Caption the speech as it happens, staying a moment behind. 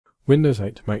Windows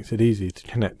 8 makes it easy to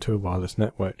connect to a wireless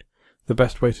network. The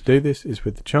best way to do this is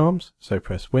with the charms, so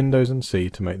press Windows and C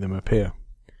to make them appear.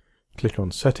 Click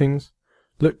on Settings.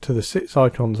 Look to the 6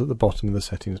 icons at the bottom of the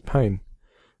Settings pane.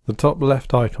 The top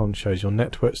left icon shows your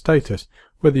network status,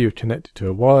 whether you are connected to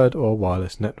a wired or a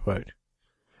wireless network.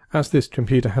 As this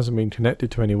computer hasn't been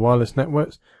connected to any wireless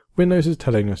networks, Windows is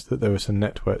telling us that there are some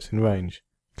networks in range.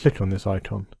 Click on this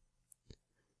icon.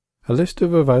 A list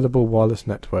of available wireless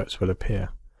networks will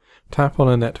appear. Tap on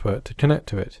a network to connect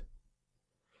to it.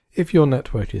 If your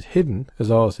network is hidden,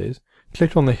 as ours is,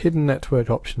 click on the Hidden Network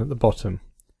option at the bottom.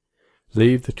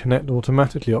 Leave the Connect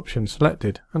Automatically option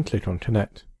selected and click on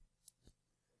Connect.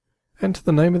 Enter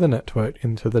the name of the network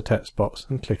into the text box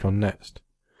and click on Next.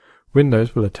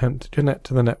 Windows will attempt to connect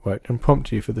to the network and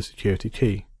prompt you for the security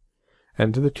key.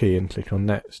 Enter the key and click on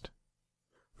Next.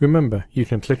 Remember, you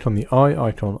can click on the eye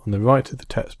icon on the right of the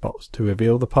text box to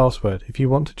reveal the password if you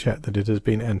want to check that it has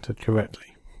been entered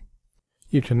correctly.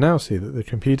 You can now see that the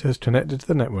computer has connected to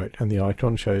the network and the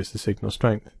icon shows the signal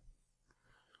strength.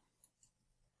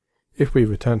 If we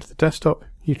return to the desktop,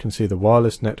 you can see the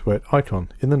wireless network icon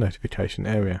in the notification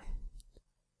area.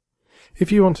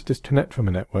 If you want to disconnect from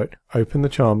a network, open the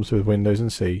charms with Windows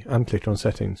and C and click on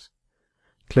Settings.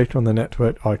 Click on the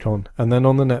network icon and then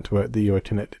on the network that you are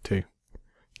connected to.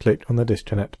 Click on the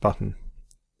Disconnect button.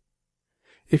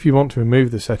 If you want to remove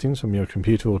the settings from your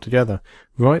computer altogether,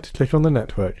 right-click on the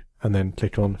network and then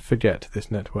click on Forget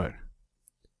this network.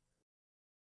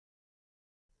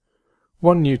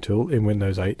 One new tool in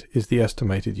Windows 8 is the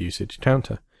Estimated Usage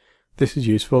Counter. This is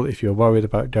useful if you're worried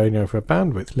about going over a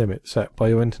bandwidth limit set by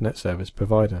your internet service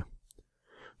provider.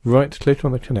 Right-click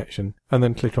on the connection and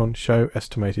then click on Show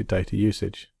Estimated Data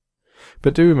Usage.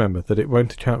 But do remember that it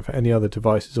won't account for any other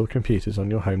devices or computers on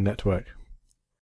your home network.